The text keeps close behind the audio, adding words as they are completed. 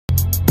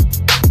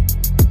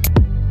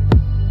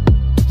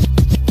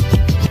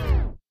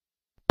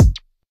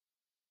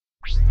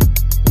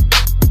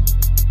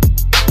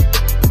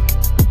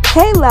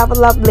Hey,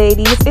 Level Up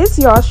ladies, it's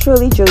yours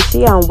truly,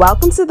 Joshi, and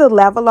welcome to the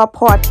Level Up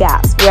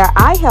podcast, where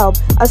I help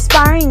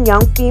aspiring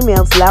young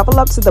females level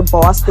up to the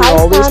boss they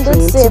always dream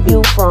to save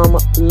you from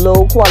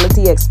low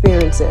quality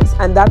experiences.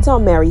 And that's how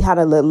Mary had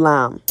a little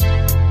lamb.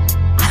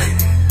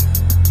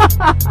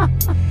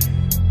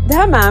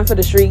 That man for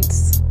the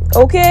streets,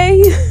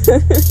 okay?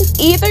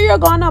 Either you're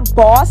gonna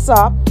boss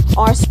up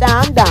or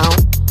stand down,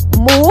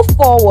 move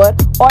forward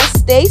or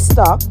stay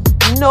stuck.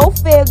 No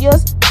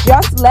failures,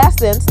 just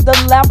lessons. The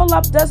level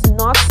up does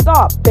not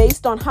stop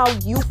based on how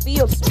you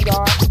feel,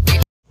 sweetheart.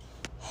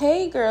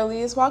 Hey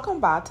girlies,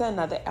 welcome back to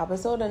another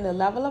episode on the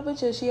Level Up with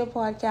Joshia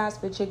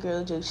podcast with your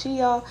girl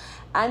Joshia.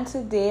 And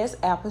today's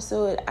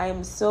episode,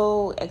 I'm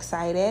so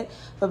excited.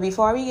 But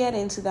before we get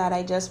into that,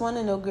 I just want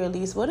to know,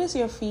 girlies, what is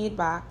your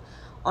feedback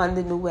on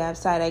the new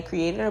website? I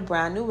created a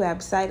brand new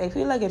website. I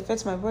feel like it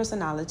fits my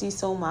personality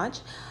so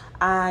much.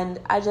 And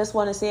I just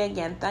want to say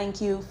again,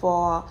 thank you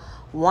for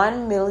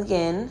 1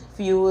 million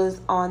viewers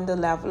on the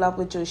Level Up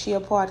with Joshia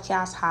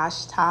podcast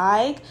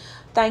hashtag.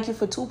 Thank you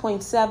for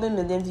 2.7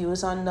 million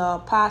views on the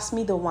Pass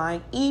Me the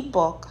Wine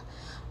ebook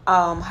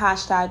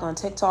hashtag on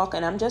TikTok.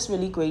 And I'm just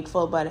really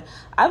grateful. But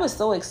I was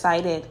so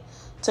excited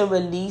to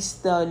release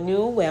the new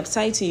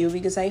website to you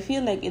because I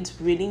feel like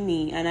it's really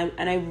me. And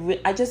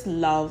I just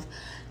love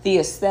the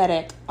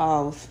aesthetic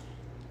of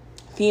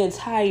the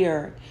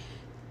entire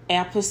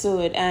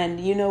episode.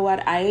 And you know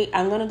what,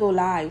 I'm gonna go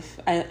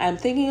live. I'm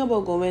thinking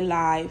about going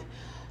live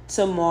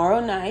tomorrow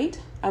night.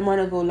 I'm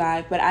gonna go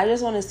live, but I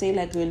just want to say,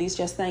 like, really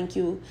just thank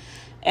you.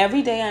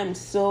 Every day I'm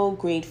so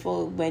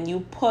grateful when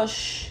you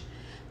push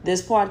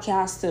this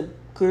podcast to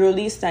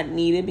girlies that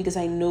need it, because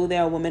I know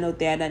there are women out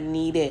there that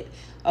need it.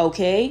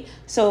 Okay,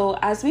 so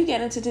as we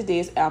get into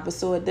today's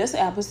episode, this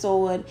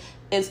episode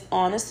is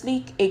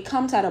honestly, it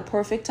comes at a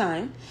perfect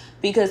time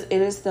because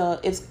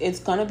it's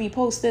gonna be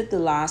posted the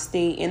last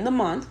day in the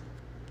month.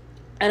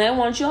 And I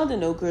want you all to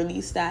know,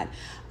 girlies, that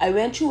I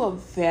went through a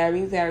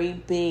very, very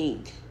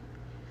big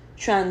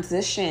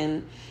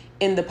transition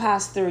in the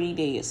past 30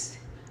 days.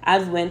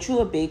 I've went through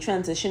a big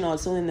transition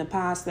also in the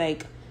past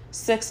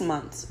 6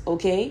 months,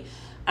 okay?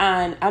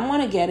 And I'm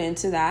going to get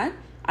into that.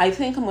 I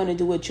think I'm going to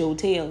do a Joe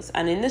Tales.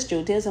 And in this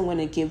Joe Tales, I'm going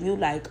to give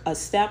you a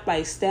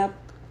step-by-step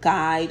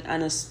guide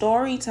and a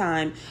story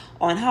time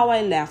on how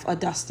I left a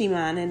dusty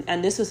man.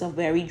 And this was a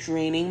very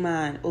draining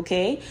man,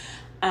 okay?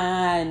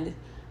 And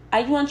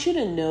I want you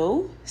to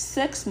know,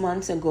 6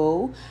 months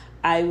ago,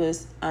 I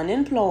was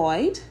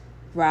unemployed,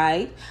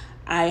 right?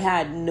 I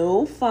had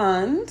no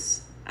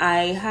funds.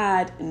 I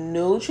had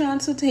no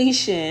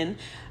transportation.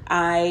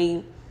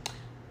 I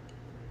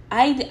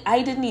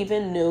didn't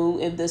even know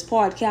if this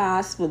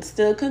podcast would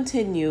still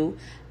continue.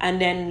 And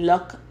then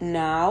look,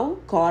 now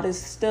God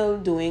is still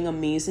doing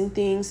amazing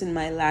things in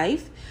my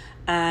life.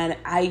 And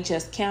I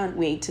just can't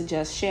wait to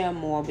just share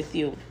more with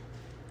you.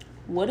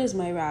 What is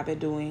my rabbit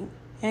doing?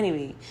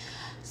 Anyway,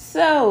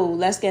 so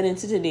let's get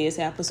into today's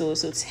episode.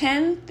 So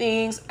 10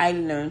 things I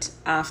learned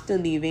after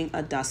leaving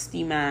a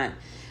dusty man.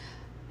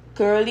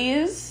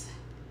 Girlies,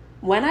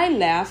 when I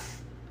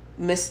left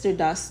Mr.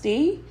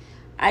 Dusty,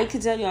 I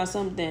could tell y'all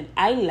something.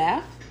 I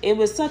left. It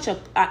was such a...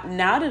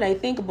 now that I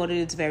think about it,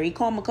 it's very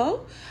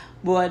comical.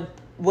 But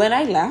when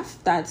I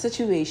left that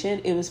situation,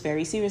 it was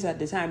very serious at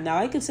the time. Now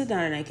I can sit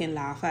down and I can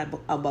laugh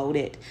about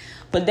it.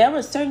 But there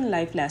were certain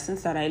life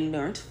lessons that I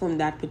learned from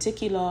that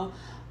particular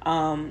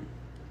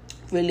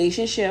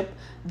relationship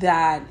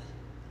that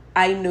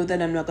I know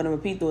that I'm not going to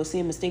repeat those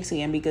same mistakes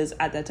again, because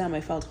at that time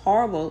I felt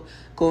horrible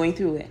going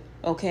through it.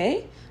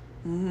 Okay?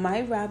 My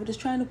rabbit is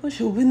trying to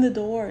push open the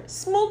door.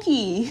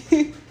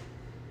 Smokey!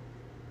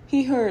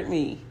 He hurt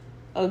me.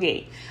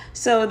 Okay,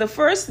 so the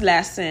first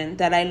lesson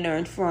that I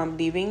learned from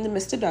leaving the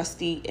Mr.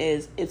 Dusty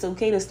is it's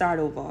okay to start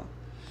over.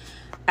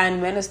 And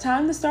when it's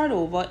time to start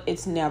over,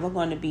 it's never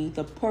going to be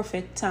the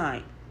perfect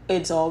time.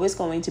 It's always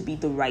going to be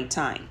the right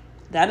time.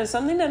 That is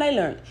something that I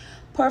learned.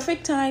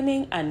 Perfect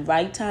timing and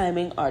right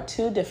timing are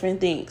two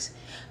different things.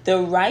 The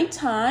right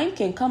time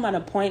can come at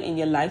a point in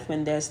your life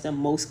when there's the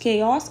most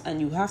chaos and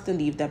you have to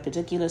leave that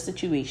particular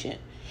situation.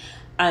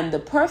 And the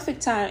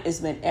perfect time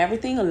is when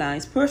everything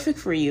aligns perfect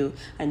for you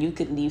and you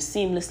can leave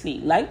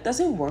seamlessly. Life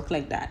doesn't work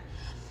like that.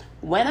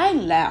 When I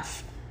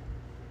left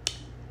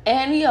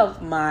any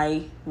of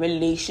my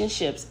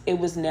relationships, it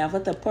was never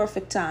the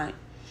perfect time.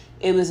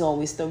 It was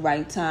always the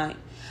right time.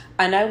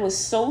 And I was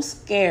so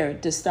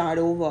scared to start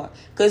over.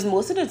 Because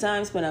most of the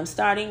times when I'm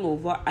starting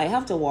over, I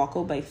have to walk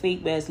out by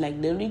faith, where it's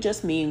literally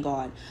just me and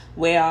God.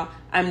 Where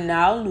I'm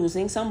now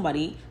losing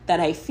somebody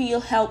that I feel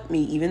helped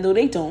me, even though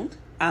they don't.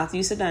 After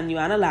you sit down and you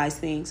analyze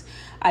things,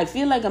 I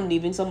feel like I'm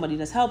leaving somebody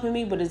that's helping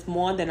me, but it's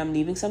more that I'm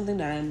leaving something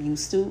that I'm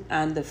used to.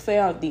 And the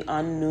fear of the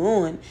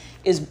unknown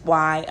is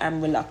why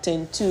I'm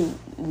reluctant to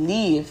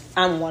leave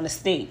and want to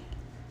stay.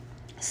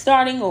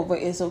 Starting over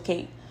is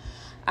okay.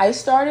 I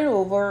started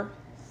over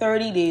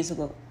 30 days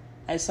ago.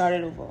 I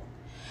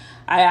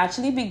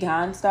actually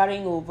began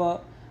starting over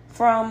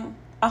from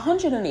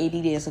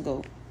 180 days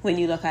ago when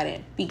you look at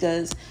it,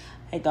 because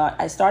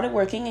I started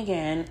working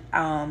again.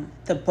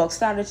 The book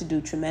started to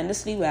do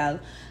tremendously well,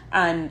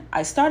 and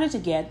I started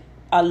to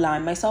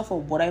align myself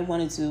with what I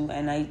want to do,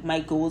 and my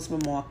goals were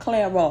more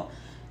clearer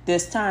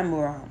this time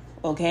around.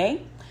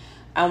 Okay,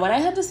 and when I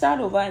had to start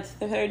over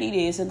 30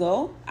 days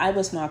ago, I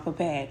was not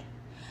prepared.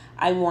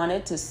 I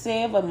wanted to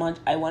save a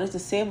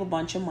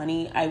bunch of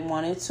money. I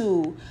wanted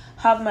to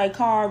have my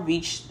car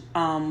reach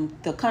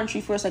the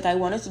country first. Like, I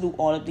wanted to do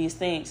all of these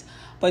things.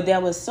 But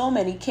there was so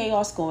many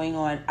chaos going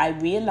on. I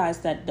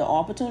realized that the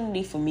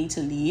opportunity for me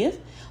to leave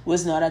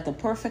was not at the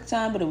perfect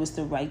time, but it was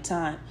the right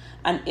time.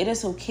 And it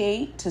is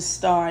okay to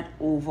start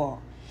over.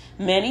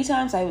 Many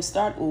times I would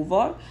start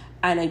over,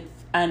 and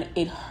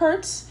it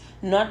hurts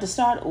not to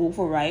start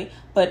over, right?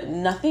 But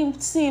nothing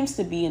seems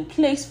to be in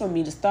place for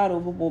me to start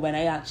over. But when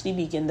I actually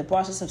begin the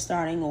process of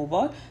starting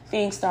over,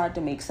 things start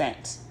to make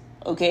sense.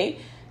 Okay?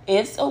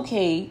 It's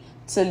okay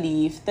to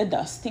leave the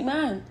dusty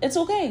man. It's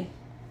okay.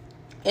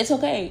 It's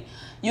okay.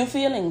 You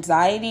feel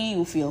anxiety,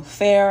 you feel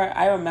fear.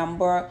 I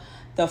remember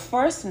the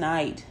first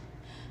night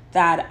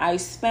that I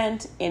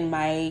spent in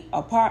my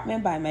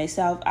apartment by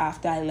myself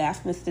after I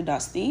left Mr.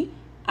 Dusty,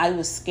 I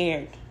was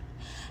scared.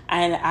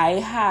 And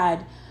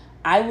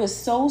I was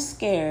so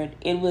scared.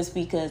 It was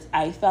because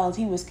I felt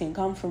he can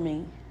come for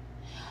me.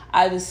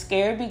 I was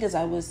scared because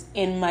I was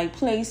in my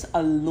place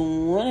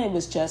alone. It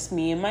was just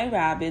me and my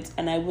rabbits,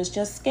 and I was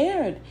just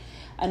scared.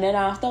 And then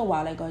after a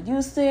while, I got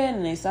used to it,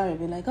 and I started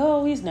being like,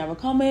 oh, he's never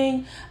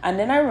coming. And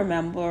then I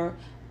remember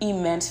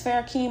immense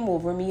fear came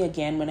over me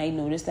again when I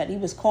noticed that he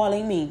was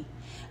calling me.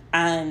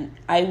 And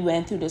I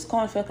went through this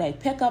conflict. I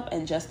pick up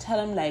and just tell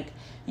him, like,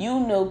 you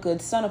no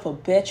good son of a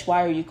bitch,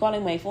 why are you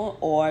calling my phone?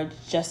 Or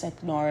just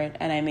ignore it.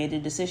 And I made the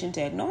decision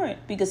to ignore it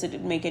because it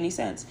didn't make any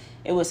sense.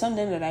 It was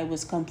something that I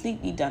was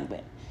completely done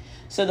with.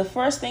 So the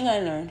first thing I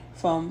learned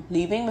from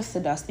leaving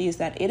Mr. Dusty is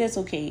that it is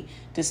okay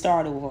to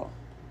start over.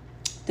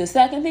 The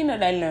second thing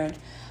that I learned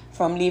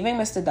from leaving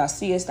Mr.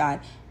 Dusty is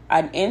that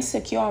an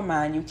insecure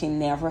man you can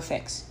never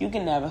fix. You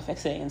can never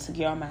fix an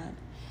insecure man.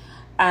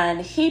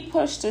 And he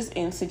pushed his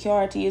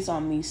insecurities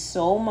on me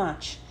so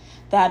much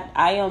that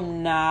I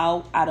am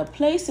now at a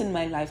place in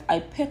my life. I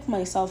pick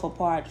myself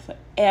apart for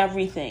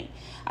everything.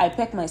 I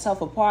pick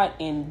myself apart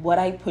in what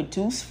I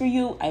produce for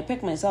you. I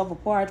pick myself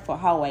apart for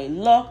how I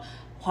look,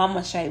 how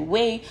much I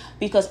weigh,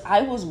 because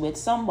I was with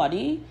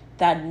somebody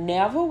that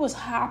never was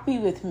happy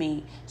with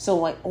me.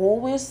 So I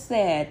always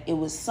said it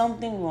was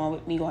something wrong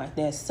with me, or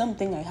there's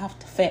something I have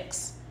to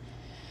fix.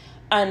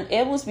 And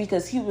it was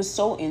because he was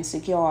so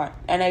insecure.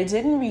 And I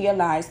didn't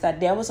realize that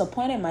there was a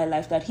point in my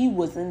life that he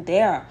wasn't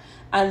there.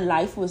 And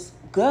life was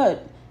good.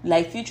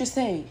 Like Future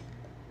say,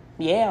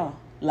 yeah,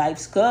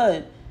 life's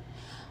good.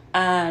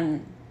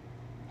 And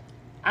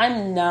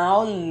I'm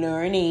now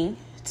learning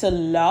to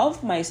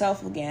love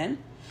myself again.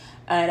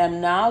 And I'm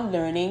now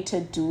learning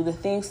to do the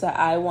things that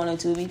I want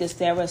to do, because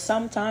there were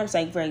some times,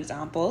 like, for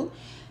example,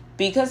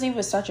 because he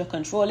was such a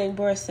controlling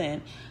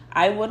person,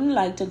 I wouldn't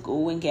like to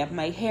go and get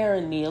my hair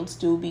and nails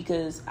done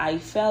because I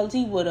felt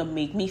he would have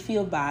made me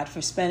feel bad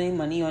for spending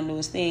money on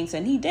those things.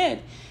 And he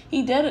did.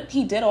 He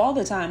did all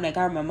the time. Like,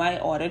 I remember I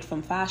ordered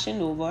from Fashion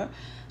Nova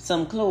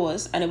some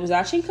clothes, and it was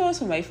actually clothes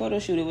for my photo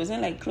shoot. It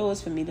wasn't like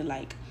clothes for me to,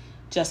 like,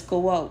 just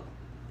go out.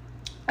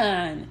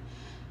 And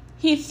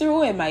he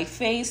threw in my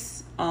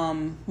face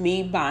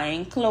me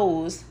buying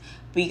clothes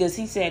because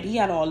he said he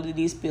had all of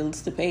these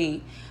bills to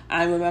pay.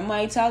 I remember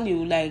I tell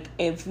you, like,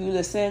 if you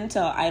listen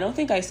to, I don't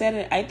think I said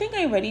it, I think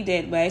I already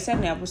did, but I said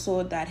in an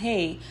episode that,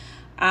 hey,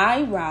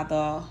 I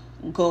rather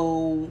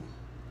go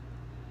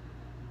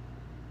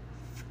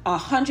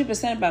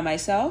 100% by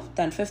myself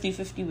than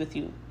 50-50 with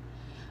you.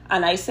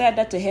 And I said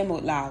that to him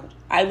out loud.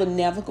 I will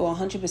never go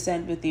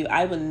 100% with you.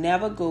 I will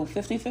never go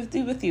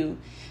 50-50 with you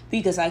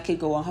because I could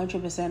go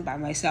 100% by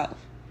myself.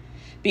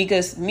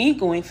 Because me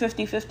going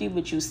 50-50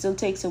 with you still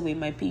takes away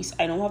my peace.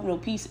 I don't have no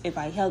peace if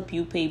I help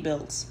you pay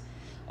bills.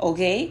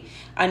 Okay?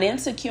 An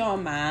insecure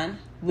man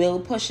will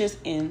push his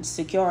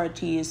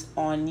insecurities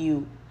on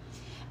you.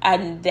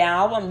 And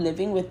now I'm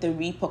living with the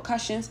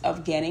repercussions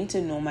of getting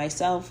to know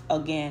myself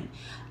again.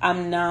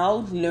 I'm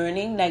now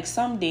learning, like,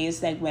 some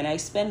days, like, when I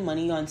spend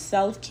money on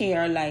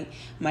self-care, like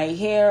my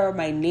hair,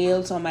 my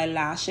nails, or my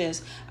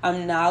lashes,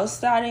 I'm now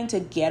starting to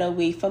get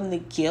away from the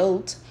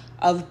guilt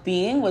of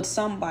being with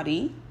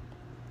somebody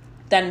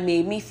that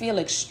made me feel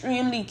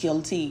extremely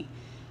guilty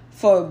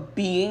for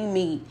being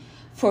me,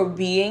 for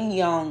being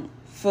young,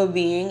 for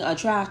being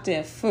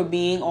attractive, for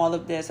being all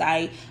of this.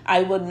 I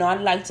would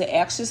not like to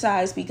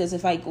exercise because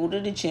if I go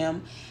to the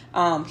gym,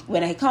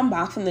 when I come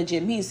back from the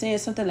gym, he's saying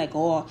something like,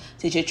 oh,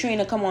 did your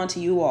trainer come on to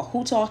you, or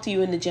who talked to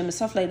you in the gym, and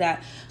stuff like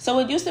that. So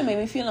it used to make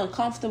me feel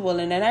uncomfortable.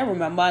 And then I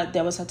remember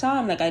there was a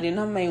time, like, I didn't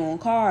have my own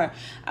car,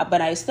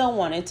 but I still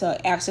wanted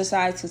to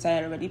exercise because I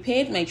had already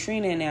paid my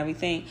trainer and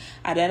everything.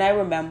 And then I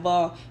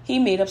remember he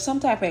made up some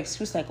type of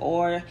excuse, like,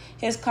 or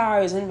his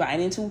car isn't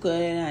riding too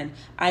good, and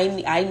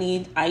I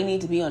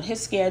need to be on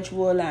his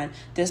schedule, and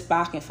this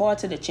back and forth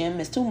to the gym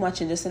is too much,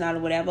 and this and that, or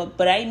whatever.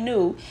 But I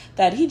knew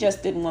that he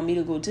just didn't want me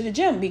to go to the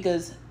gym because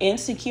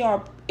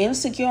insecure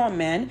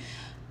men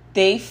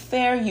They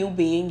fear you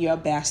being your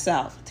best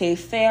self. They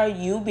fear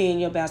you being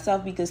your best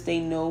self because they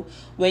know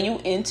when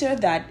you enter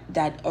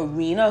that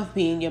arena of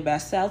being your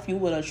best self, you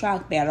will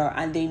attract better,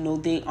 and they know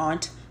they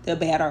aren't the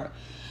better.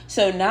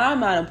 So now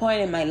I'm at a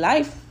point in my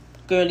life,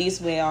 girlies,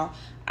 where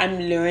I'm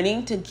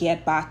learning to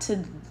get back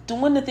to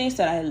doing the things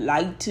that I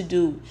like to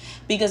do,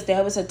 because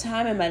there was a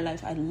time in my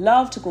life I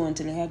loved to go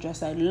into the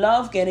hairdresser. I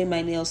love getting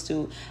my nails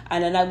too,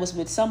 and then I was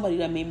with somebody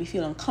that made me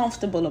feel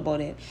uncomfortable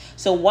about it.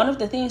 So one of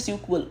the things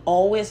you will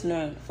always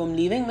learn from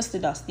leaving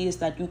Mr. Dusty is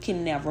that you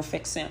can never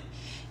fix him.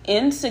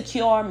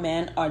 Insecure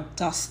men are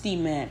dusty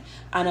men,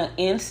 and an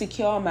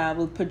insecure man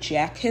will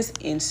project his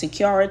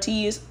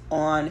insecurities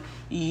on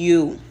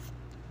you.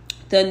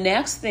 The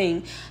next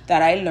thing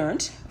that I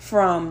learned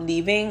from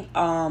leaving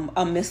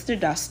a Mr.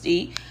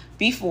 Dusty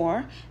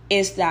before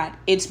is that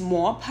it's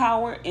more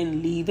power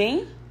in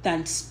leaving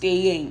than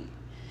staying.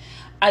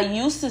 I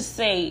used to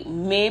say,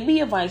 maybe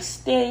if I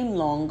stay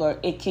longer,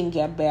 it can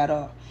get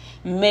better.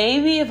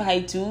 Maybe if I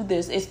do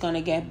this, it's going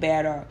to get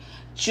better.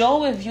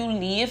 Joe, if you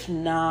leave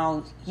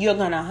now, you're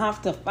going to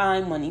have to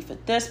find money for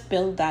this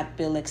bill, that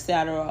bill,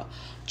 etc.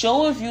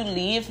 Joe, if you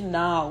leave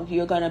now,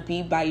 you're going to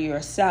be by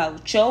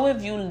yourself. Joe,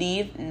 if you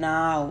leave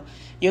now,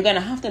 you're going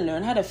to have to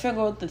learn how to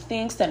figure out the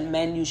things that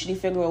men usually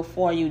figure out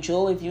for you.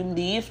 Joe, if you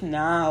leave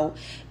now,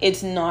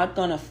 it's not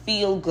going to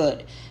feel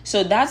good.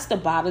 So that's the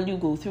battle you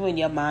go through in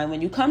your mind.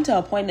 When you come to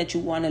a point that you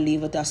want to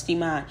leave a dusty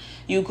man,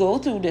 you go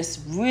through this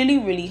really,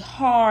 really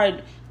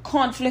hard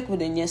conflict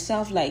within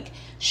yourself. Like,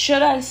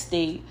 should I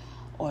stay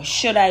or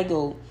should I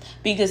go?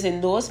 Because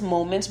in those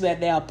moments where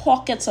there are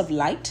pockets of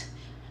light,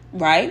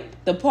 right?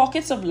 The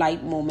pockets of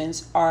light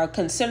moments are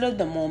considered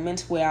the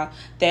moments where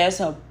there's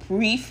a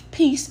brief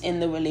peace in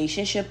the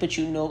relationship, but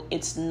you know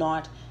it's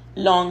not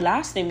long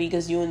lasting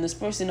because you and this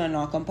person are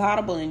not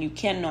compatible and you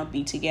cannot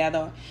be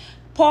together.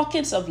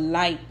 Pockets of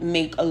light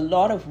make a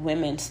lot of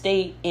women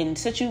stay in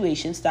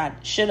situations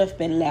that should have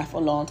been left a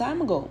long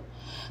time ago,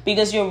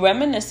 because you're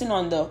reminiscing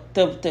on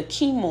the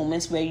key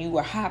moments where you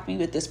were happy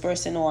with this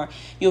person, or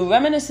you're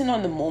reminiscing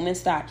on the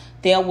moments that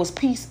there was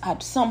peace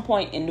at some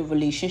point in the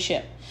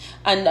relationship.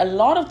 And a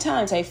lot of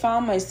times I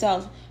found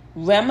myself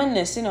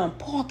reminiscing on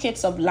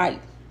pockets of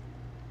light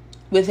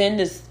within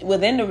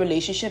the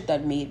relationship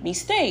that made me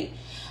stay.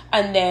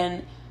 And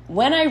then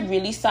when I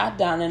really sat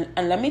down,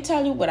 and let me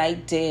tell you what I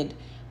did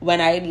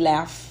when I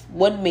left,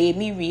 what made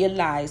me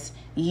realize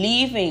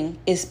leaving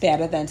is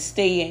better than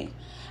staying.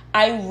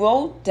 I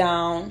wrote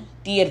down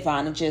the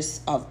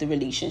advantages of the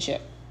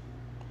relationship.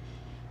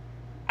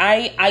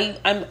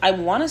 I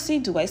want to see,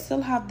 do I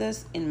still have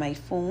this in my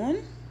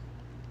phone?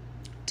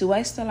 Do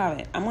I still have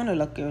it? I'm going to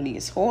look,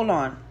 girlies. Hold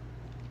on.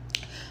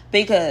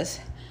 Because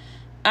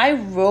I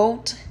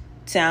wrote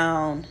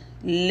down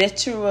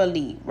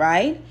literally,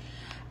 right?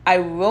 I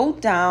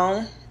wrote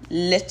down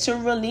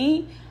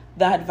literally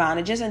the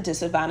advantages and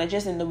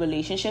disadvantages in the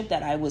relationship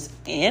that I was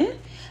in.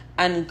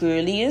 And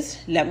girlies,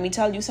 let me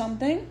tell you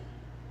something.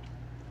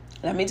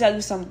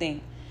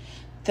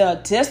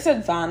 The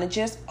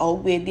disadvantages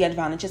outweighed the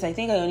advantages. I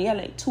think I only had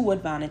like 2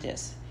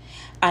 advantages.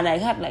 And I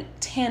had like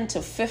 10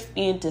 to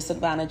 15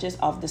 disadvantages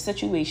of the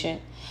situation.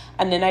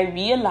 And then I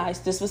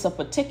realized this was a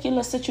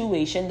particular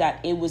situation that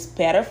it was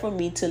better for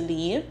me to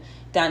leave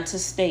than to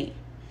stay.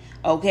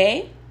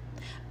 Okay?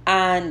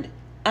 And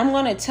I'm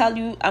going to tell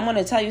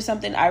you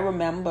something I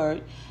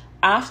remembered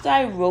after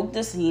I wrote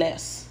this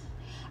list.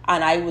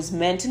 And I was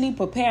mentally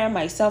preparing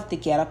myself to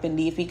get up and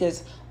leave,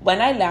 because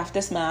when I left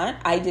this man,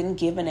 I didn't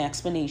give an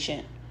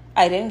explanation.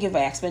 I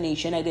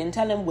didn't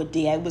tell him what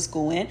day I was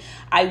going.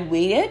 I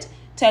waited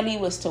till he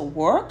was to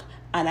work,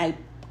 and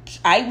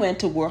I went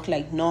to work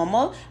like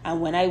normal.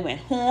 And when I went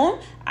home,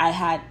 I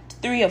had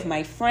 3 of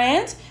my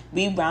friends.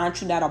 We ran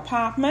through that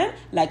apartment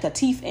like a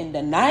thief in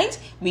the night.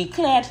 We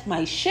cleared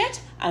my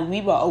shit, and we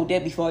were out there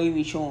before he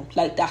reached home.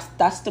 Like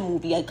that's the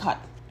movie I cut.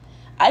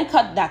 I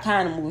cut that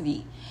kind of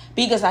movie.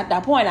 Because at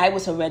that point, I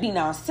was already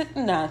now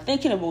sitting down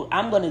thinking about,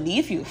 I'm going to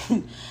leave you.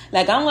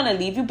 Like, I'm going to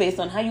leave you based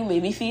on how you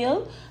made me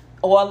feel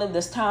all of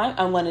this time.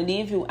 I'm going to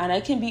leave you. And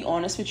I can be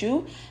honest with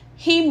you,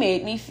 he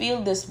made me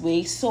feel this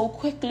way so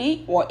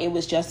quickly, or it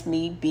was just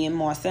me being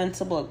more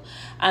sensible.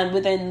 And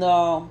within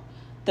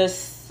the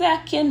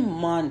second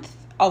month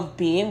of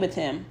being with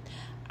him,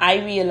 I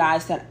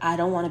realized that I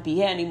don't want to be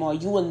here anymore.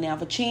 You will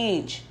never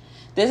change.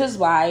 This is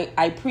why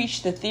I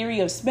preach the theory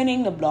of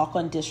spinning the block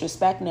on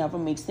disrespect never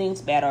makes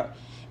things better.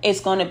 It's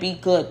going to be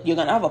good. You're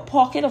going to have a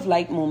pocket of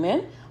light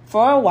moment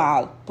for a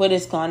while, but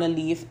it's going to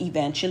leave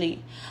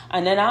eventually.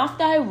 And then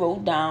after I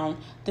wrote down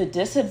the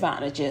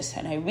disadvantages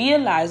and I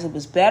realized it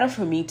was better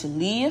for me to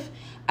leave,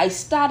 I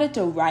started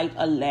to write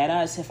a letter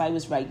as if I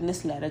was writing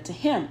this letter to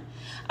him.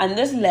 And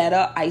this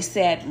letter, I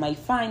said my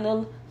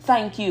final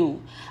thank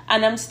you.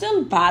 And I'm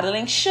still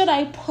battling, should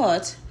I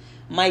put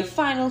my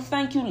final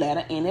thank you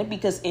letter in it?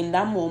 Because in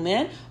that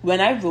moment, when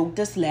I wrote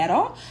this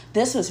letter,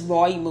 this was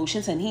raw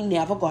emotions and he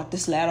never got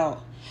this letter.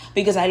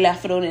 Because I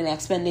left without an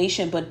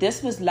explanation. But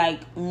this was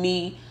like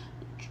me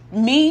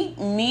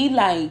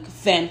like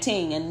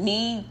venting, and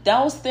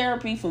that was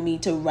therapy for me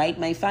to write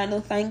my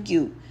final thank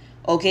you.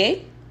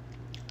 Okay?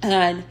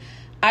 And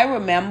I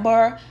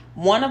remember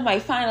one of my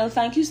final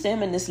thank yous to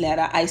him in this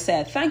letter. I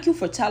said, thank you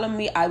for telling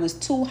me I was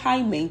too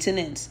high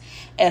maintenance.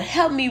 It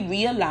helped me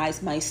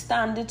realize my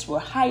standards were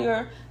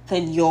higher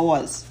than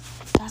yours.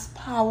 That's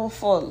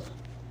powerful.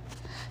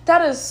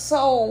 That is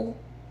so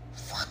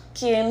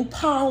fucking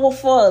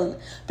powerful.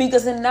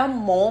 Because in that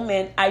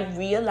moment, I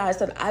realized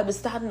that I was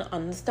starting to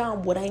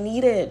understand what I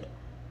needed.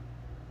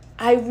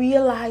 I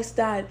realized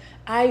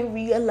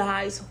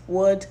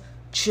what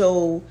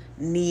Joe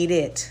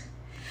needed.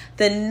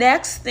 The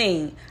next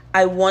thing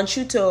I want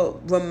you to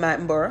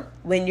remember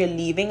when you're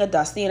leaving a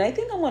dusty, and I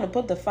think I'm going to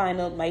put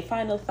my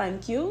final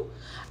thank you.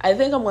 I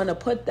think I'm going to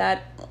put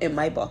that in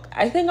my book.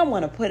 I think I'm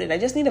going to put it. I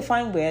just need to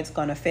find where it's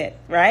going to fit,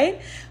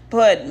 right?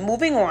 But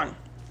moving on.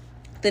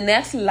 The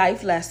next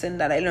life lesson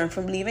that I learned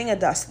from leaving a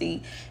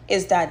dusty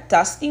is that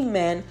dusty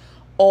men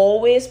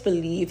always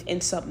believe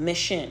in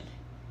submission.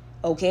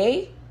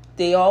 Okay?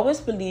 They always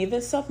believe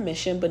in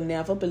submission, but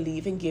never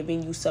believe in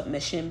giving you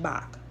submission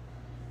back.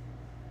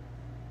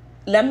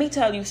 Let me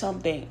tell you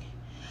something.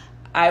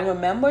 I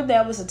remember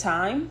there was a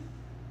time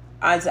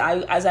as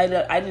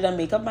I didn't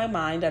make up my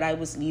mind that I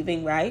was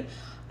leaving, right?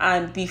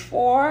 And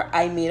before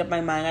I made up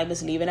my mind I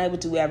was leaving, I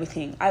would do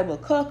everything. I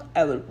would cook,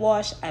 I would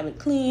wash, I would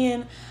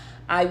clean,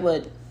 I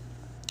would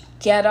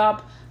get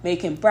up,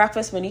 make him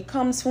breakfast when he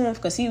comes home,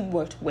 because he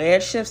worked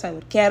weird shifts. I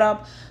would get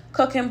up,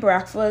 cook him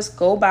breakfast,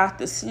 go back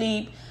to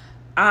sleep,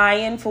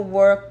 iron for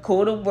work,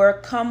 go to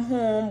work, come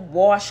home,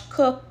 wash,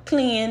 cook,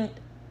 clean,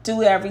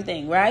 do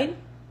everything, right?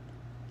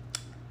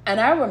 And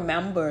I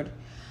remembered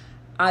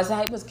as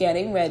I was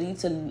getting ready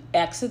to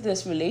exit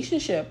this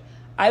relationship,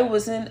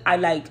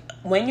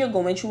 when you're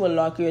going through a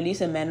lot,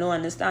 girlies and men don't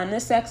understand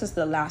this, sex is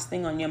the last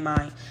thing on your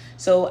mind.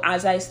 So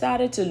as I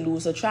started to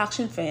lose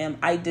attraction for him,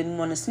 I didn't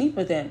want to sleep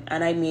with him.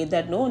 And I made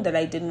that known that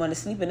I didn't want to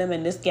sleep with him.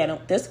 And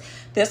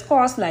this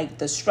caused like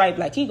the stripe.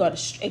 Like he got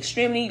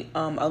extremely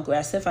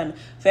aggressive and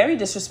very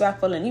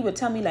disrespectful. And he would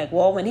tell me like,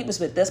 well, when he was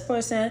with this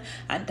person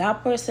and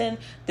that person,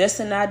 this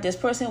and that, this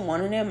person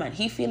wanted him and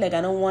he feel like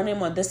I don't want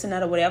him or this and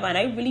that or whatever. And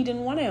I really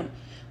didn't want him.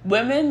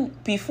 Women,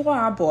 before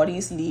our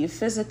bodies leave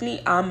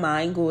physically, our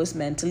mind goes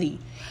mentally.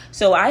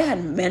 So I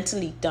had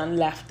mentally done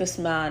left this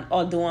man,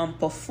 although I'm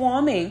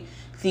performing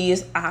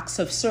these acts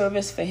of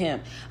service for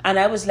him. And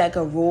I was like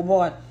a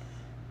robot.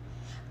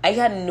 I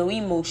had no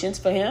emotions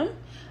for him.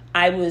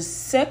 I was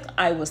sick,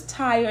 I was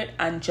tired,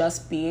 and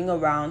just being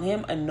around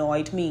him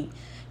annoyed me.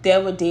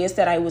 There were days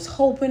that I was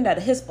hoping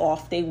that his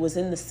off day was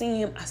in the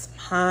same as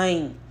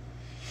mine.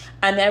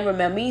 And I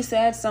remember he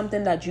said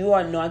something that you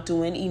are not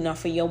doing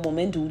enough for your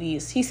woman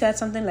duties. He said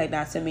something like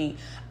that to me.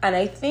 And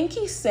I think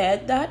he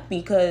said that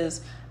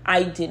because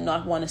I did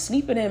not want to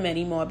sleep with him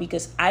anymore,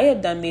 because I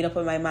had done made up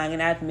in my mind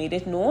and I had made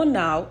it known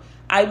now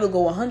I will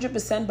go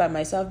 100% by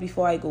myself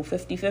before I go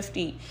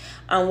 50-50.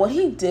 And what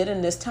he did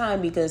in this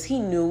time, because he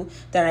knew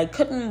that I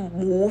couldn't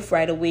move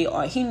right away,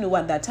 or he knew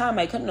at that time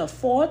I couldn't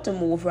afford to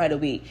move right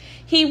away,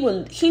 he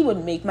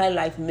would make my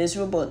life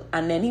miserable,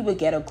 and then he would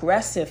get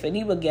aggressive and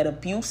he would get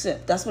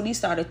abusive. That's what he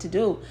started to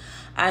do.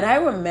 And I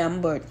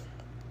remembered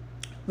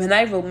when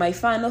I wrote my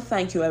final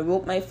thank you,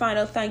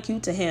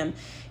 to him.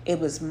 It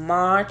was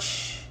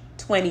March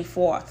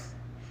 24th,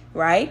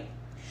 right?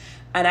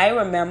 And I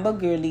remember,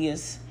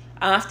 girlies,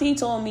 after he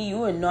told me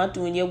you are not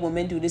doing your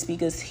woman do this,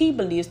 because he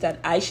believes that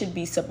I should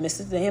be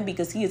submissive to him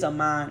because he is a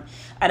man.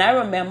 And I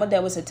remember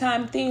there was a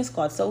time things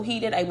got so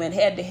heated, I went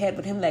head to head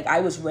with him like I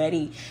was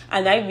ready.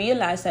 And I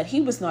realized that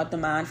he was not the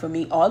man for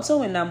me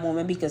also in that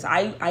moment, because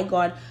I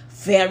got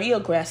very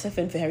aggressive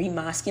and very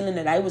masculine,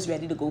 and I was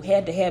ready to go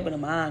head to head with a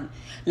man.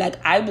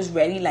 Like I was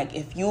ready, like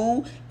if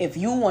you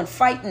want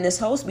fight in this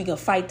house, we can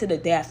fight to the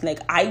death. Like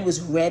I was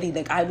ready,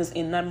 like I was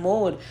in that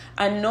mode.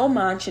 And no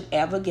man should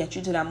ever get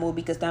you to that mode,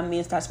 because that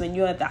means that's when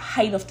you're at the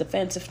height of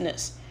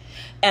defensiveness.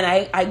 And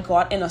I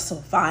got in a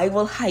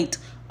survival height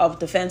of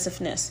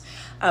defensiveness.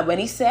 When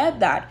he said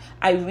that,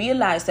 I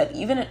realized that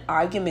even in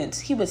arguments,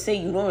 he would say,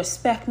 you don't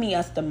respect me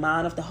as the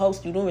man of the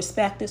house. You don't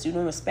respect this. You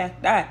don't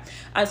respect that.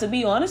 And to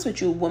be honest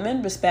with you,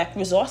 women respect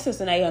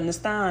resources. And I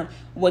understand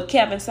what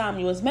Kevin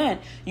Samuels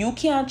meant. You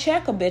can't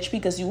check a bitch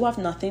because you have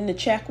nothing to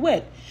check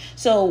with.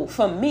 So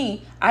for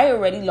me, I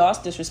already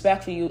lost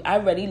disrespect for you. I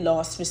already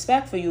lost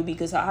respect for you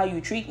because of how you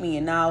treat me.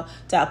 And now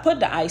to put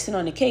the icing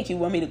on the cake, you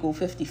want me to go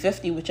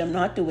 50-50, which I'm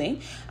not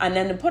doing. And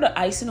then to put the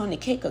icing on the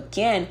cake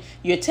again,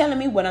 you're telling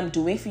me what I'm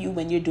doing for you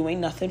when you're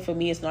doing nothing for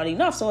me is not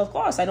enough. So of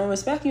course I don't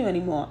respect you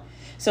anymore.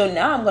 So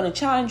now I'm going to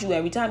challenge you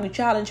every time you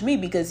challenge me,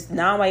 because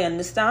now I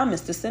understand,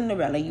 Mr.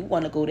 Cinderella, you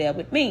want to go there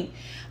with me.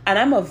 And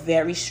I'm a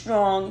very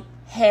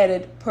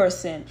strong-headed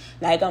person.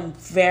 Like I'm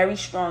very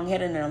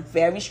strong-headed and I'm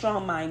very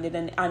strong-minded,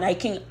 and I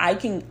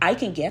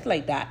can get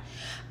like that.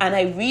 And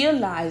I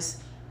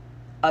realize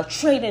a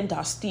trait in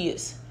Dusty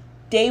is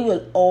they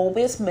will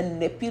always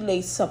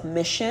manipulate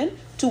submission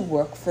to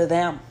work for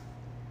them.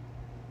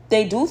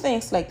 They do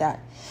things like that.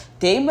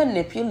 They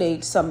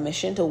manipulate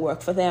submission to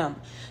work for them.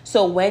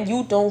 So when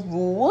you don't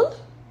rule,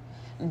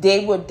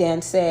 they would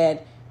then say,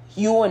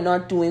 you are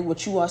not doing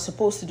what you are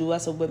supposed to do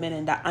as a woman.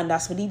 And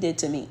that's what he did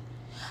to me.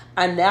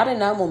 And that in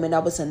that moment,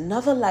 that was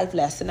another life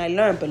lesson I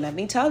learned. But let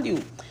me tell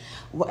you,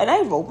 when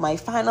I wrote my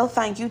final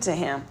thank you to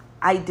him,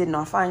 I did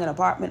not find an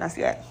apartment as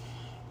yet.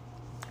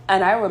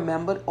 And I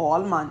remembered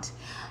all month.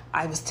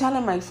 I was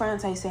telling my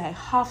friends, I said, I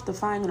have to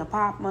find an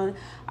apartment.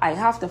 I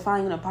have to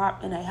find an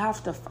apartment. I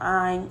have to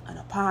find an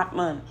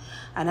apartment.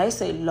 And I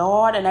say,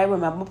 Lord, and I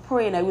remember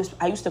praying. I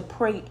used to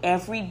pray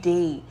every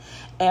day.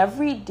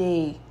 Every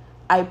day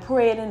I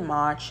prayed in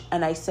March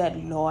and I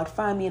said, Lord,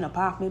 find me an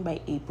apartment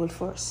by April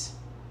 1st.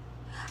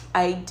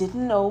 I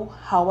didn't know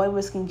how I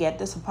was going to get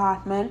this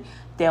apartment.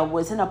 There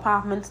wasn't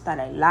apartments that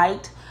I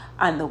liked.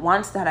 And the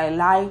ones that I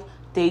liked,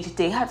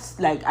 they had,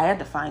 like, I had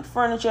to find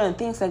furniture and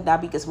things like that,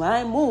 because when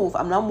I move,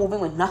 I'm not moving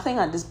with nothing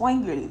at this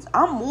point, girlies.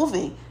 I'm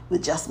moving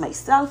with just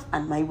myself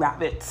and my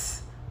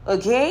rabbits.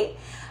 Okay?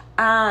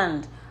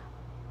 And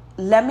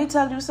let me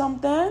tell you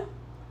something.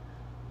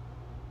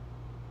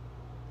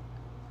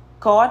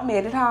 God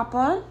made it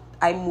happen.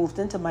 I moved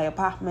into my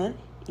apartment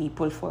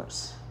April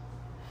 1st.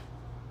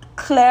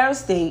 Clear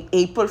as day,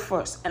 April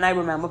 1st. And I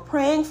remember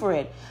praying for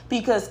it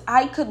because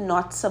I could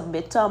not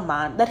submit to a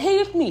man that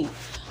hated me.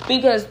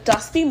 Because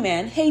dusty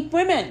men hate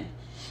women.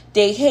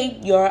 They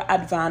hate your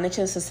advantage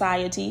in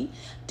society.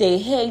 They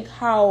hate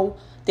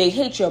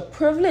your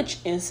privilege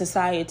in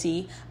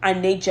society.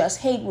 And they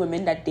just hate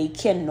women that they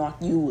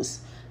cannot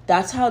use.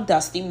 That's how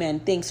dusty men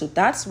think. So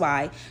that's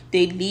why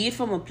they lead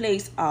from a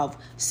place of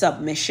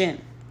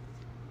submission.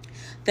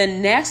 The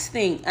next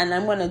thing, and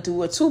I'm going to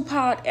do a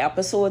 2-part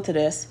episode to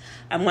this.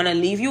 I'm going to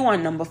leave you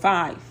on number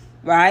 5,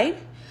 right?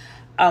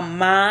 A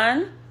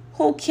man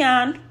who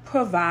can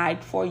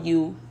provide for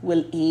you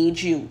will aid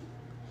you.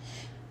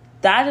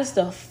 That is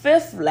the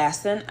 5th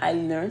lesson I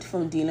learned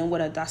from dealing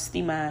with a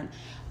dusty man.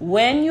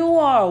 When you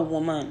are a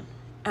woman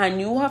and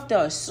you have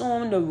to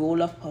assume the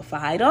role of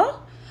provider,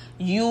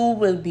 you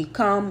will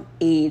become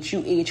age.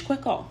 You age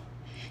quicker.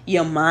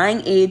 Your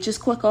mind ages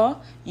quicker.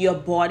 Your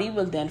body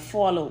will then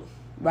follow.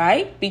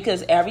 Right?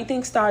 Because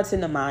everything starts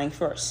in the mind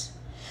first.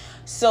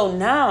 So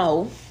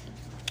now,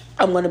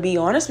 I'm going to be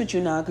honest with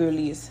you now,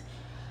 girlies.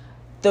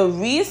 The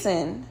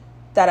reason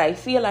that I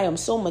feel I am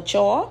so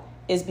mature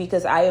is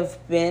because I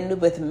have been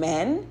with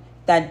men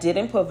that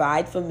didn't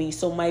provide for me.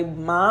 So my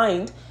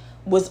mind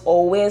was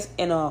always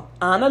in an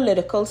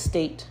analytical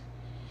state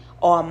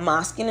or a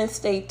masculine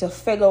state to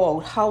figure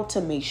out how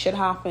to make shit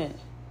happen.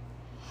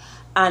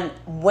 And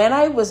when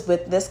I was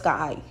with this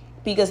guy,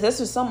 because this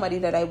was somebody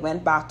that I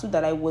went back to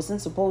that I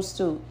wasn't supposed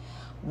to.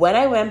 When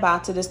I went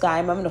back to this guy, I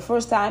remember the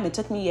first time it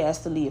took me years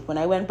to leave. When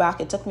I went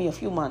back, it took me a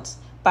few months.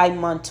 By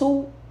month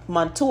two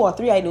or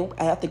three, I knew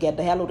I had to get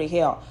the hell out of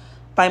here.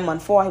 By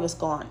month 4, I was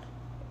gone.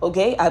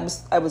 Okay, I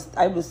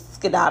was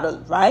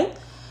skedaddled, right?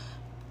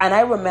 And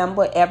I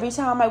remember every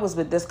time I was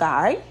with this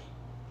guy,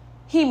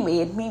 he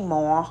made me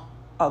more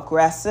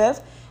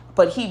aggressive,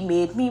 but he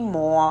made me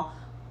more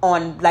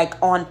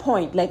on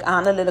point, like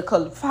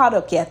analytical, how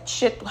to get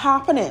shit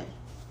happening,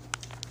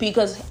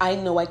 because I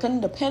know I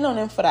couldn't depend on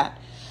him for that.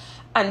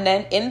 And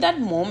then in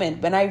that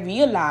moment, when I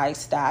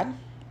realized that,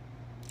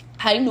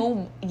 I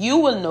knew you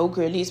will know,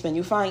 girlies, when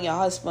you find your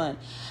husband.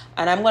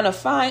 And I'm going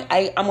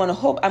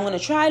to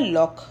try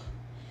look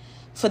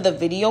for the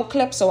video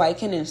clip so I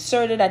can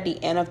insert it at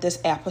the end of this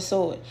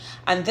episode.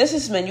 And this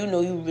is when you know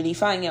you really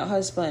find your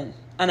husband.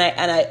 And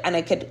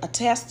I could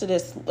attest to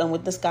this and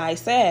what this guy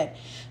said.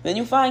 When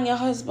you find your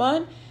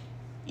husband,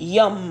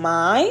 your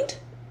mind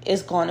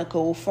is going to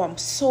go from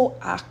so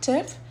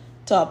active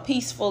to a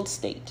peaceful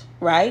state,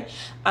 right?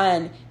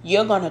 And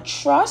you're going to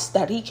trust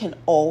that he can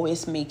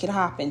always make it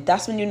happen.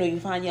 That's when you know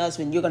you find your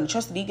husband. You're going to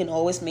trust that he can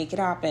always make it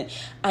happen.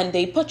 And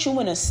they put you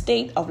in a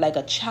state of like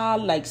a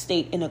childlike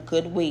state in a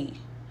good way,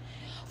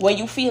 where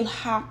you feel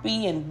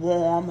happy and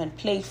warm and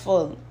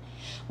playful,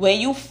 where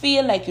you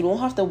feel like you don't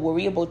have to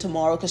worry about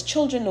tomorrow, because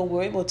children don't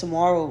worry about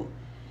tomorrow.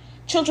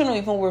 Children don't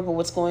even worry about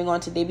what's going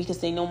on today because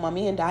they know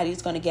mommy and daddy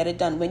is going to get it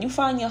done. When you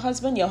find your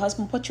husband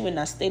put you in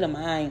that state of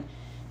mind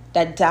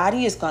that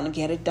daddy is going to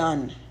get it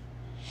done.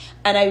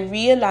 And I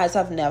realized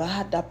I've never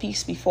had that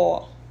peace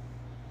before.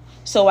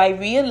 So I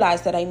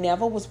realized that I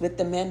never was with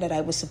the men that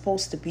I was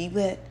supposed to be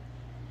with,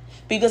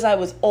 because I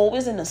was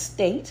always in a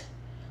state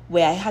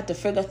where I had to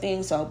figure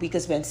things out,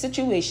 because when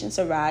situations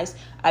arise,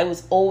 I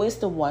was always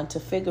the one to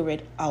figure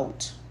it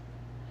out.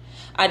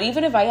 And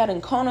even if I had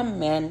encountered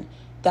men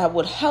that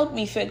would help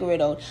me figure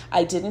it out,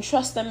 I didn't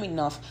trust them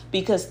enough,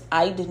 because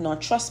I did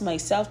not trust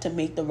myself to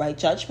make the right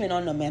judgment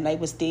on the men I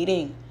was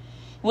dating.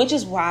 Which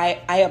is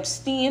why I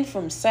abstained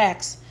from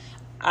sex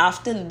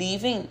after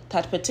leaving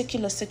that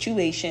particular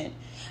situation.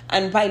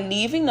 And by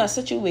leaving that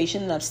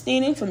situation and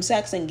abstaining from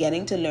sex and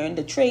getting to learn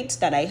the traits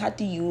that I had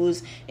to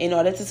use in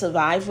order to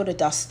survive with a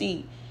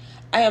dusty,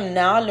 I am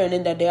now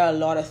learning that there are a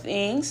lot of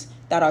things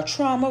that are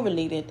trauma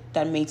related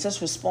that makes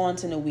us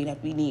respond in the way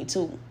that we need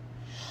to.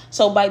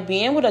 So by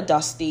being with a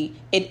dusty,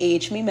 it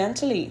aged me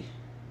mentally.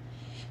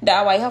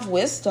 Now I have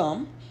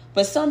wisdom,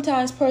 but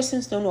sometimes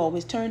persons don't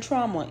always turn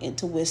trauma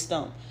into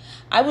wisdom.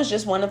 I was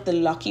just one of the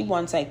lucky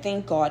ones. I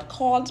think God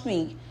called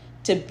me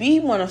to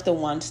be one of the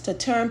ones to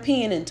turn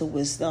pain into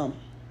wisdom.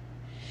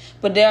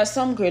 But there are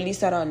some girlies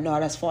that are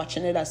not as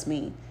fortunate as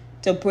me.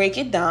 To break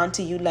it down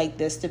to you like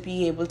this, to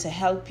be able to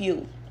help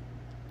you.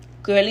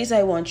 Girlies,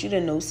 I want you to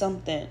know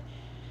something.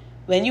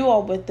 When you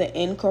are with the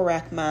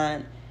incorrect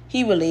man,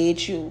 he will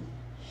age you.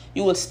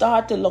 You will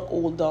start to look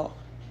older.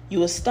 You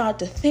will start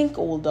to think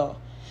older.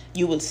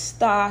 You will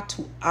start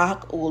to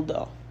act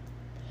older.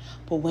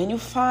 But when you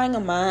find a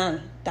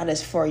man that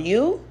is for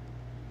you,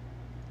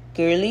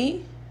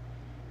 girlie,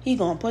 he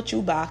gonna put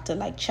you back to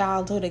like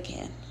childhood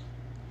again.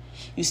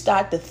 You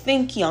start to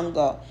think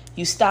younger.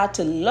 You start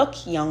to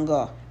look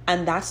younger.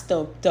 And that's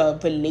the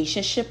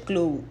relationship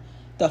glow.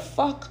 The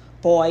fuck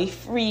boy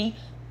free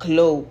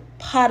glow.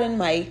 Pardon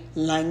my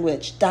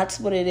language. That's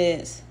what it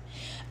is.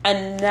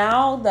 And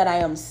now that I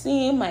am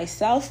seeing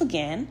myself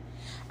again,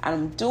 and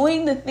I'm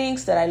doing the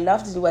things that I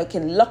love to do, I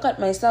can look at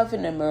myself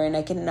in the mirror and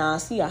I can now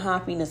see a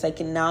happiness. I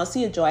can now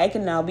see a joy. I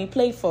can now be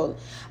playful.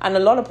 And a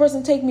lot of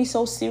persons take me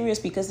so serious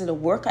because of the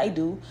work I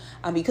do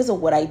and because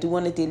of what I do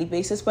on a daily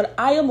basis. But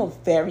I am a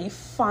very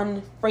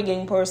fun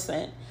frigging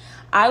person.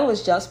 I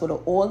was just with an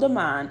older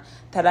man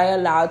that I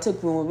allowed to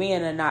grow me,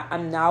 and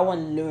I'm now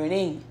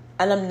unlearning.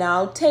 And I'm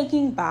now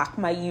taking back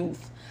my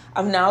youth.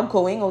 I'm now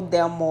going out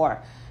there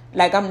more.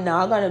 Like, I'm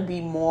now going to be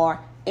more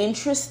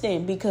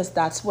interesting because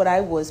that's what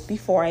I was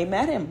before I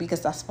met him, because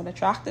that's what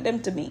attracted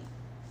him to me.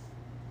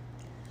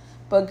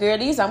 But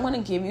girlies, I'm going to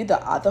give you the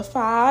other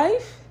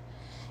 5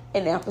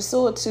 in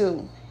episode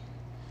 2.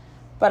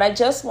 But I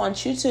just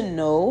want you to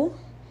know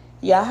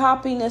your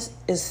happiness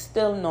is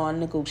still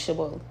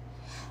non-negotiable.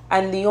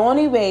 And the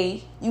only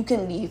way you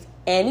can leave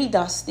any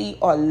dusty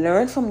or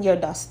learn from your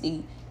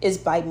dusty is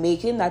by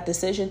making that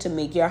decision to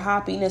make your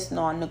happiness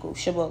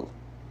non-negotiable.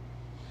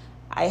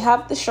 I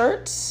have the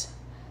shirts.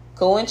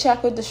 Go and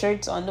check out the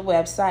shirts on the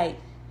website.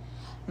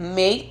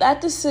 Make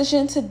that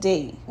decision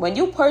today. When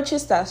you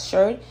purchase that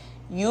shirt,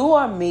 you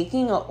are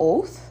making an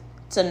oath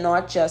to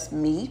not just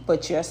me,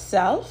 but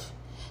yourself,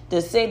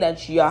 to say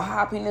that your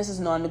happiness is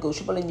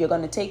non-negotiable and you're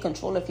going to take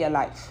control of your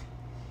life.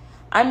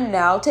 I'm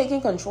now taking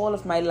control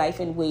of my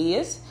life in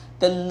ways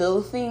the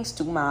little things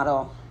do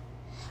matter.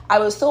 I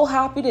was so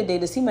happy today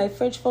to see my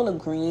fridge full of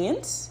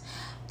greens,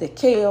 the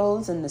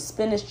kales and the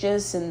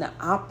spinaches and the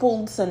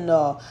apples and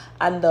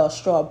the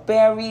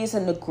strawberries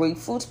and the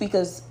grapefruits,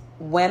 because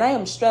when I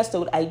am stressed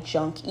out, I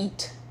junk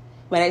eat.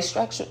 When I'm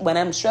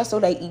stressed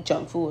out, I eat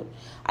junk food.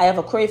 I have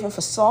a craving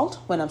for salt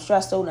when I'm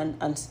stressed out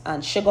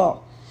and sugar.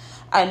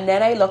 And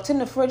then I looked in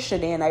the fridge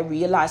today and I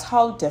realized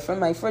how different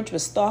my fridge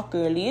was stocked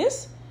earlier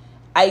is.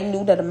 I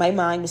knew that my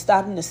mind was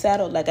starting to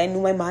settle. Like, I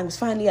knew my mind was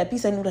finally at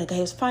peace. I knew like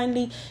I was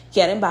finally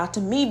getting back to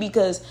me,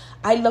 because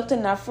I looked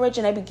in that fridge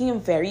and I became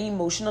very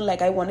emotional.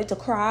 Like, I wanted to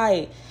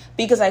cry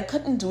because I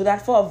couldn't do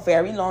that for a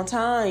very long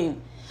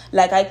time.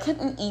 Like, I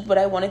couldn't eat what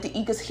I wanted to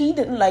eat because he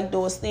didn't like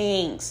those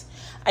things.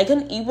 I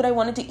couldn't eat what I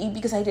wanted to eat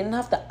because I didn't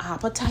have the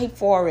appetite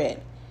for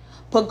it.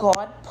 But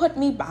God put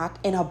me back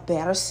in a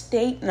better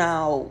state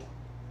now.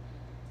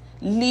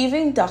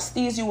 Leaving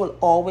dusties, you will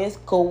always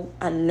go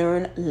and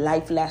learn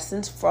life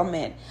lessons from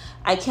it.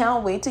 I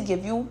can't wait to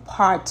give you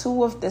part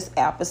 2 of this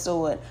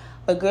episode.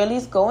 But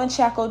girlies, go and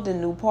check out the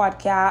new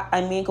podcast.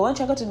 Go and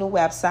check out the new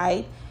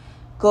website.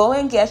 Go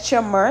and get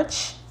your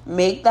merch.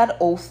 Make that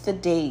oath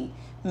today.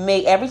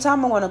 Every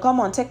time I want to come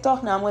on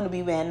TikTok, now I'm going to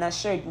be wearing that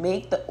shirt.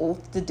 Make the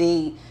oath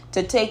today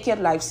to take your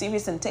life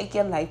serious and take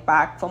your life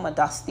back from a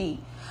dusty.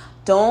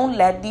 Don't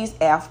let these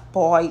F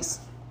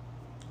boys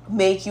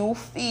make you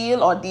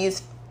feel, or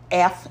these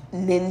F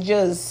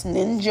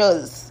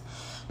ninjas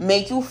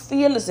make you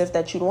feel as if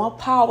that you don't have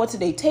power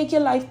today. Take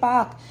your life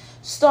back.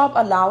 Stop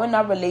allowing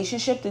that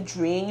relationship to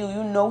drain you.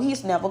 You know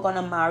he's never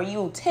gonna marry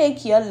you.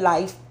 Take your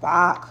life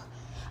back.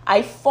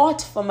 I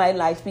fought for my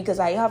life because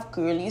I have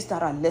girlies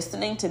that are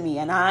listening to me,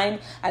 and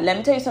let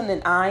me tell you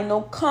something. I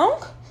know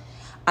conk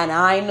and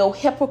I know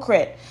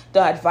hypocrite.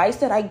 The advice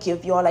that I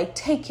give y'all, I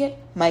take it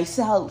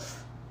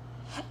myself,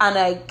 and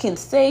I can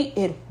say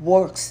it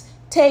works.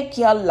 Take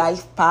your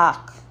life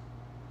back.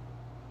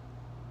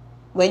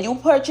 When you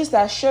purchase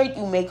that shirt,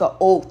 you make an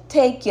oath.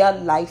 Take your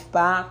life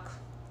back.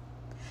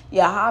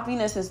 Your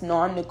happiness is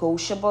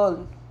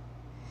non-negotiable.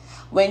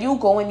 When you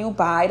go and you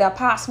buy that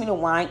Pass Me the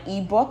Wine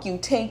ebook, you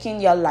taking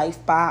your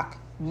life back.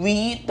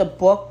 Read the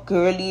book,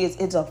 girlies.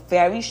 It's a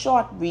very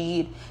short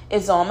read.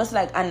 It's almost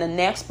like, and the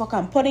next book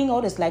I'm putting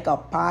out is like a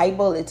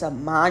Bible. It's a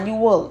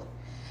manual.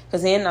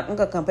 Because ain't nothing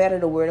can compare to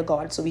the Word of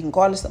God. So we can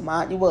call this a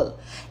manual.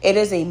 It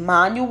is a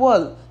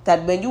manual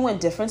that when you're in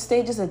different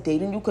stages of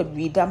dating, you could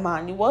read that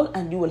manual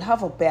and you will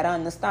have a better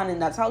understanding.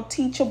 That's how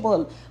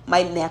teachable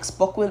my next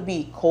book will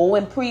be. Go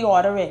and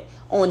pre-order it.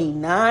 Only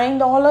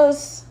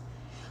 $9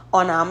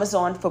 on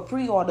Amazon for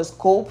pre-orders.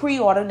 Go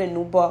pre-order the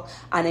new book.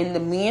 And in the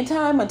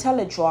meantime, until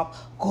it drops,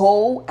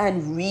 go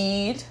and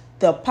read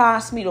the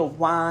Pass Me the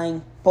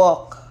Wine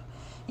book.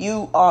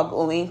 You are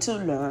going to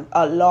learn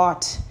a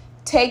lot.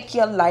 Take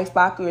your life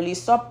back, really.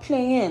 Stop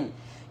playing.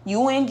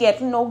 You ain't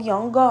getting no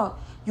younger.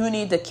 You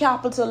need to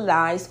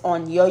capitalize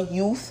on your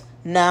youth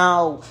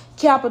now.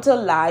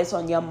 Capitalize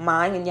on your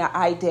mind and your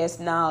ideas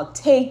now.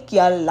 Take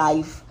your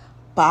life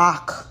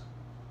back.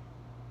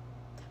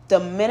 The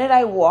minute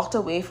I walked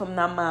away from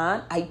that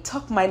man, I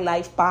took my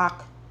life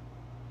back.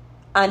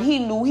 And he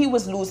knew he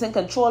was losing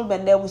control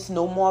when there was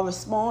no more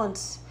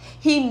response.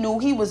 He knew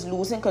he was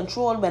losing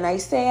control when I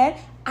said,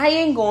 I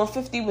ain't going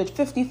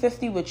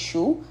 50-50 with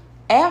you.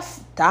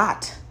 F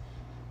that.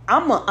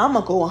 I'm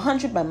a go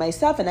 100 by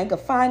myself, and I could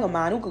find a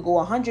man who could go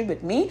 100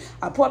 with me.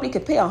 I probably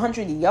could pay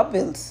 100 of your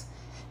bills.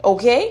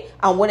 Okay?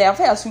 And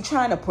whatever else you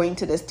trying to bring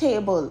to this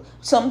table,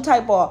 some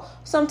type of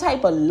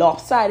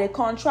lopsided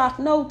contract.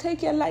 No,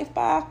 take your life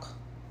back.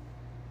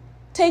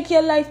 Take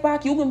your life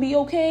back. You can be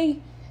okay.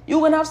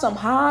 You can have some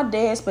hard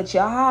days, but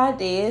your hard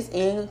days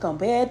ain't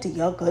compared to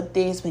your good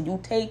days when you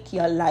take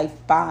your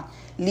life back.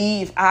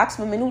 Leave. Ask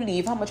women who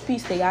leave how much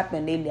peace they had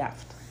when they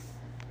left.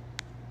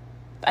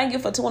 Thank you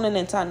for tuning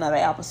in to another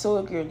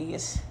episode,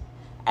 girlies.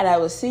 And I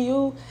will see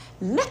you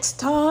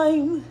next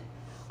time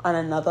on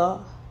another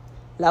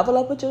Level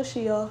Up with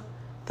Joshia,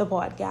 the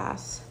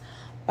podcast.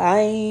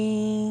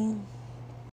 Bye.